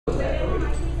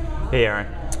Hey Aaron.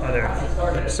 Hi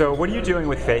there. So what are you doing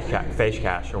with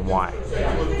FaceCash and why?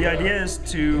 The idea is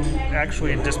to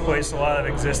actually displace a lot of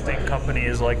existing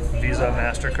companies like Visa,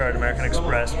 MasterCard, American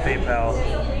Express, PayPal.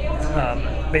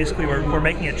 Basically, we're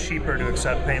making it cheaper to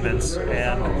accept payments,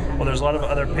 and well, there's a lot of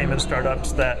other payment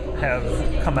startups that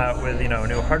have come out with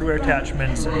new hardware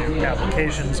attachments and new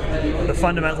applications. The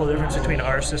fundamental difference between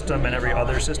our system and every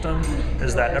other system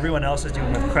is that everyone else is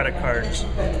dealing with credit cards,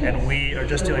 and we are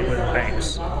just dealing with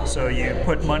banks. So you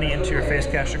put money into your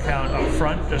FaceCash account up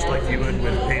front, just like you would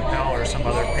with PayPal or some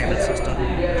other payment system,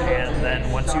 and then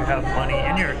once you have money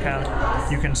in your account,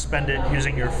 you can spend it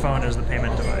using your phone as the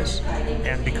payment device.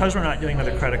 And because we're not dealing with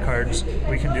the credit cards,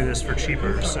 we can do this for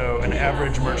cheaper. So an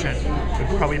average merchant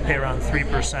would probably pay around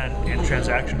 3% in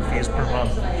transaction fees per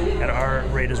month, and our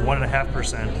rate is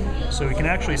 1.5%. So we can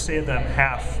actually save them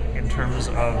half in terms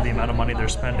of the amount of money they're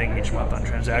spending each month on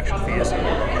transaction fees,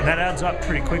 and that adds up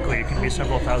pretty quickly. It can be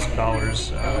several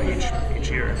 $1,000s each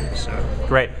year. So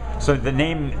Great. So the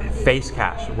name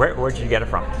FaceCash, where'd you get it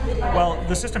from? Well,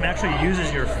 the system actually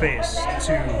uses your face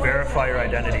to verify your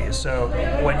identity. So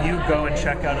when you go and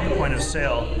check out at the point of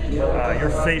sale, your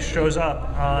face shows up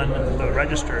on the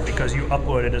register because you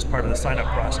upload it as part of the sign-up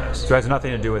process. So it has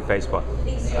nothing to do with Facebook?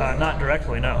 Not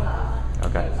directly, no.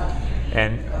 Okay.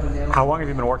 And how long have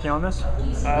you been working on this?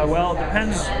 Well, it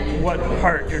depends what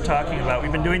part you're talking about.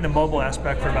 We've been doing the mobile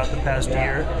aspect for about the past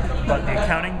year, but the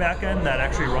accounting backend that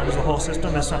actually runs the whole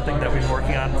system is something that we've been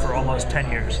working on for almost 10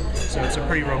 years. So it's a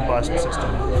pretty robust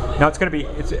system. Now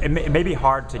it may be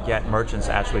hard to get merchants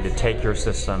actually to take your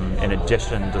system in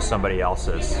addition to somebody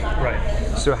else's. Right.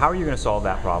 So how are you going to solve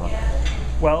that problem?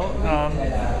 Well,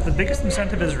 the biggest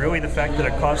incentive is really the fact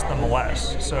that it costs them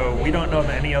less. So we don't know of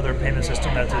any other payment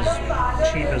system that's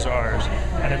as cheap as ours.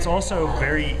 And it's also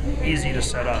very easy to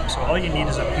set up. So all you need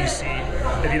is a PC.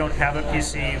 If you don't have a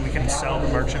PC, we can sell the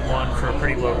merchant one for a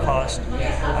pretty low cost.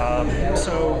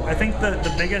 So I think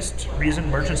the biggest reason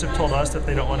merchants have told us that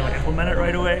they don't want to implement it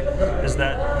right away is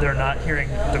that they're not hearing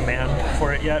demand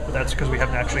for it yet, but that's because we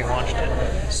haven't actually launched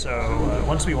it. So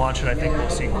once we launch it, I think we'll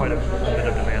see quite a bit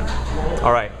of demand.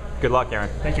 All right. Good luck, Aaron.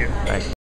 Thank you. Thanks.